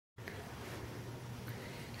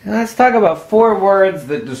Let's talk about 4 words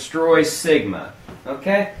that destroy Sigma.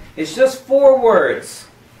 Okay? It's just 4 words.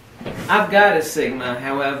 I've got a Sigma,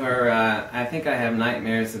 however, I think I have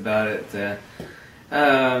nightmares about it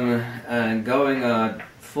going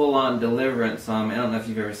full-on deliverance on me. I don't know if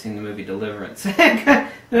you've ever seen the movie Deliverance.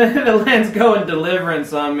 The lens going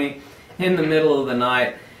deliverance on me in the middle of the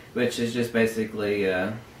night, which is just basically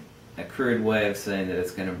a crude way of saying that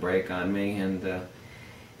it's going to break on me. And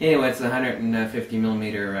anyway, it's a 150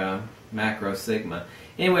 millimeter macro Sigma.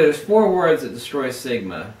 Anyway, there's 4 words that destroy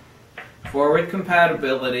Sigma. Forward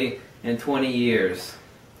compatibility in 20 years.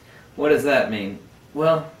 What does that mean?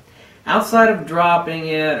 Well, outside of dropping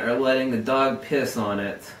it or letting the dog piss on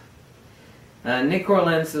it, Nikkor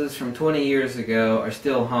lenses from 20 years ago are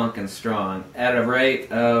still honking strong at a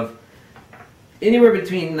rate of anywhere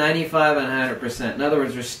between 95 and 100%. In other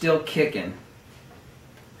words, they're still kicking.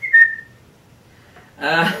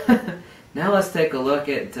 Now let's take a look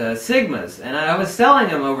at Sigmas. And I was selling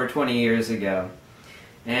them over 20 years ago.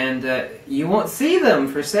 And you won't see them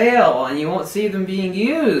for sale, and you won't see them being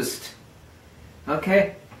used.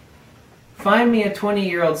 Okay? Find me a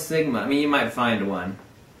 20-year-old Sigma. I mean, you might find one.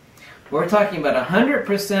 We're talking about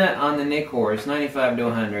 100% on the Nikkors, 95 to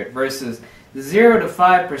 100, versus 0 to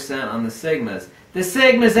 5% on the Sigmas. The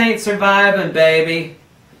Sigmas ain't surviving, baby.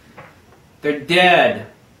 They're dead.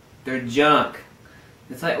 They're junk.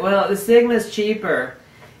 It's like, well, the Sigma's cheaper.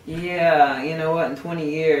 Yeah, you know what, in 20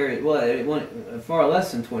 years, well, it won't, far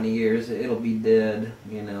less than 20 years, it'll be dead,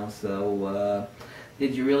 you know, so,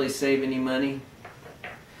 did you really save any money?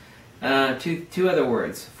 Two other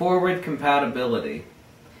words. Forward compatibility.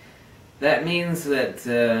 That means that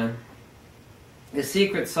the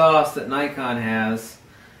secret sauce that Nikon has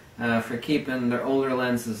for keeping their older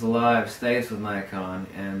lenses alive stays with Nikon,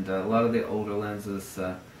 and a lot of the older lenses,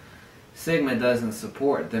 Sigma doesn't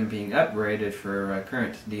support them being upgraded for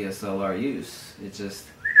current DSLR use. It's just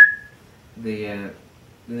the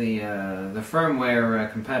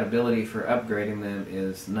firmware compatibility for upgrading them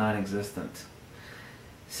is non-existent.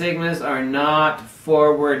 Sigmas are not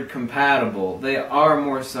forward compatible. They are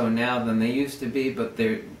more so now than they used to be, but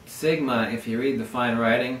they're Sigma, if you read the fine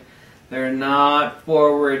writing, they're not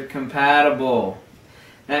forward compatible.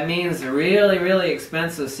 That means a really, really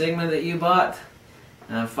expensive Sigma that you bought,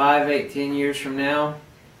 5, 8, 10 years from now,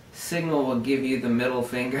 Sigma will give you the middle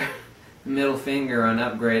finger, on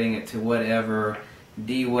upgrading it to whatever,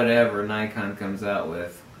 whatever Nikon comes out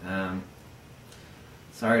with.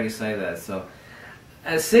 Sorry to say that. So,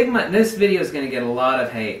 Sigma, this video is going to get a lot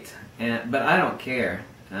of hate, but I don't care.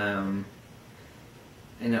 You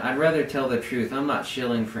know, I'd rather tell the truth. I'm not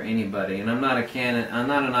shilling for anybody, and I'm not a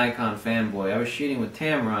Nikon fanboy. I was shooting with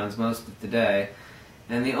Tamrons most of the day.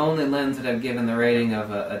 And the only lens that I've given the rating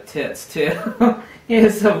of a tits to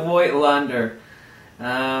is a Voigtlander. So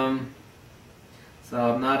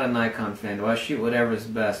I'm not a Nikon fan. I shoot whatever's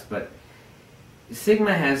best, but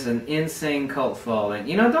Sigma has an insane cult following.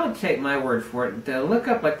 You know, don't take my word for it. Look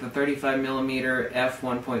up like the 35mm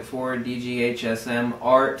f1.4 DGHSM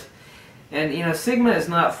art. And you know, Sigma is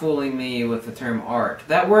not fooling me with the term art.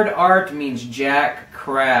 That word art means jack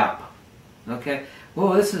crap. Okay?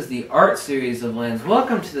 Whoa, this is the art series of lens.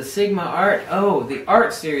 Welcome to the Sigma art. Oh, the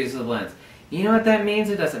art series of lens. You know what that means?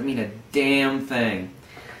 It doesn't mean a damn thing.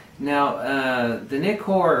 Now, the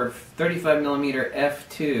Nikkor 35mm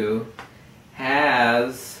f2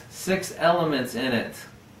 has 6 elements in it.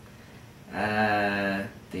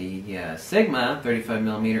 The Sigma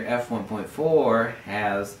 35mm f1.4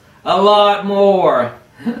 has a lot more.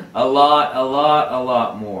 a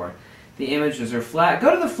lot more. The images are flat.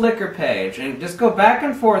 Go to the Flickr page and just go back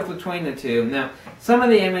and forth between the two. Now, some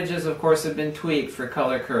of the images, of course, have been tweaked for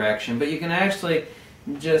color correction, but you can actually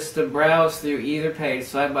just browse through either page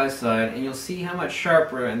side by side, and you'll see how much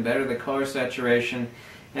sharper and better the color saturation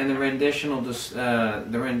and the renditional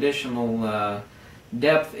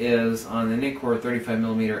depth is on the Nikkor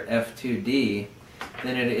 35mm f2D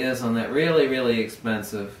than it is on that really, really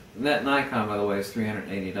expensive. That Nikon, by the way, is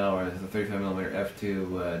 $380, the 35mm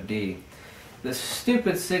f2D. This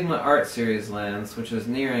stupid Sigma Art Series lens, which is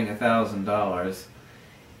nearing $1,000,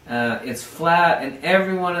 it's flat, and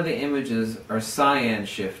every one of the images are cyan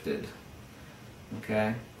shifted.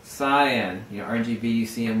 Okay, cyan, you know, RGB,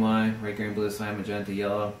 CMY, red, green, blue, cyan, magenta,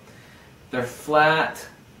 yellow. They're flat.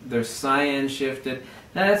 They're cyan shifted.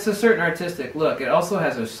 Now, it's a certain artistic look. It also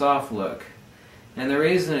has a soft look. And the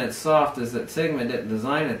reason it's soft is that Sigma didn't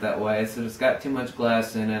design it that way, so it's got too much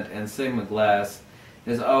glass in it, and Sigma glass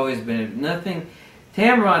has always been nothing.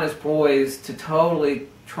 Tamron is poised to totally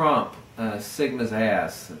trump Sigma's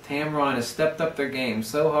ass. Tamron has stepped up their game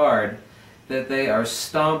so hard that they are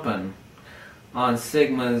stomping on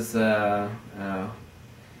Sigma's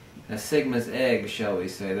Sigma's egg, shall we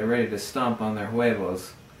say. They're ready to stomp on their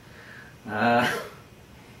huevos.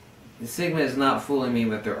 Sigma is not fooling me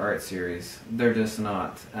with their art series. They're just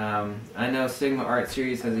not. I know Sigma art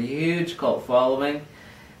series has a huge cult following.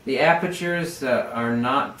 The apertures are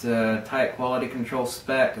not tight quality control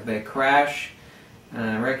spec. They crash.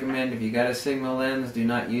 I recommend if you got a Sigma lens, do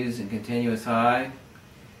not use in continuous high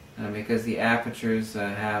because the apertures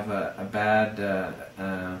have a bad,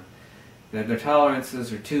 their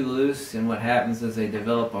tolerances are too loose, and what happens is they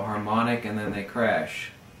develop a harmonic and then they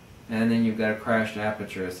crash. And then you've got a crashed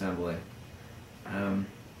aperture assembly.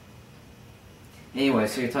 Anyway,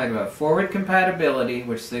 so you're talking about forward compatibility,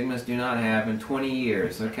 which Sigmas do not have in 20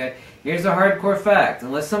 years, okay? Here's a hardcore fact.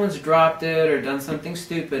 Unless someone's dropped it or done something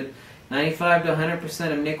stupid, 95 to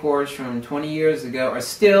 100% of Nicors from 20 years ago are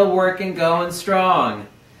still working, going strong.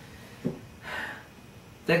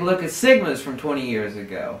 Take a look at Sigmas from 20 years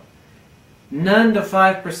ago. None to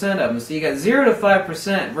 5% of them. So you got 0 to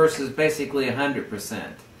 5% versus basically 100%.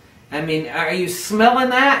 I mean, are you smelling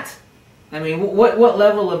that? I mean, what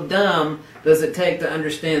level of dumb does it take to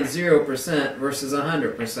understand 0% versus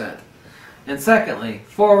 100%? And secondly,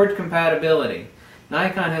 forward compatibility.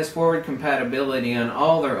 Nikon has forward compatibility on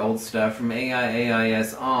all their old stuff from AI,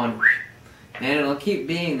 AIS on, and it'll keep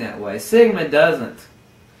being that way. Sigma doesn't.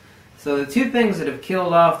 So the two things that have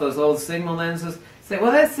killed off those old Sigma lenses, say,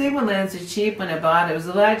 well, that Sigma lens is cheap when I bought it. It was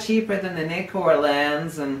a lot cheaper than the Nikkor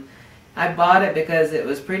lens, and I bought it because it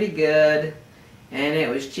was pretty good, and it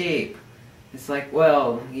was cheap. It's like,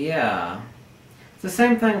 well, yeah. It's the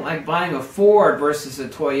same thing like buying a Ford versus a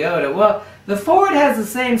Toyota. Well, the Ford has the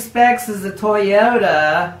same specs as the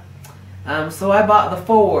Toyota, so I bought the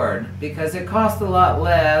Ford because it cost a lot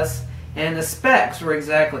less, and the specs were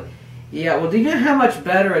exactly... Yeah, well, do you know how much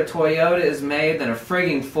better a Toyota is made than a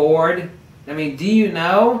frigging Ford? I mean, do you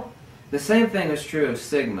know? The same thing is true of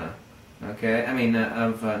Sigma. Okay, I mean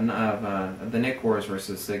of the Nicors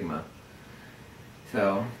versus Sigma.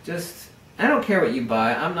 So just, I don't care what you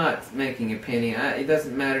buy. I'm not making a penny. It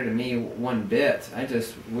doesn't matter to me one bit. I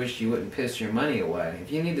just wish you wouldn't piss your money away.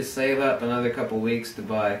 If you need to save up another couple weeks to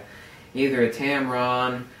buy either a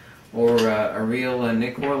Tamron or a real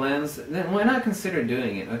Nikkor lens, then why not consider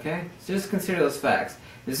doing it? Okay, so just consider those facts.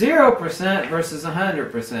 0% versus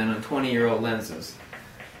 100% on 20-year-old lenses.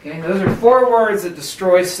 Okay, those are 4 words that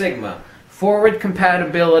destroy Sigma. Forward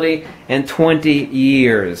compatibility and 20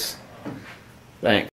 years. Thanks.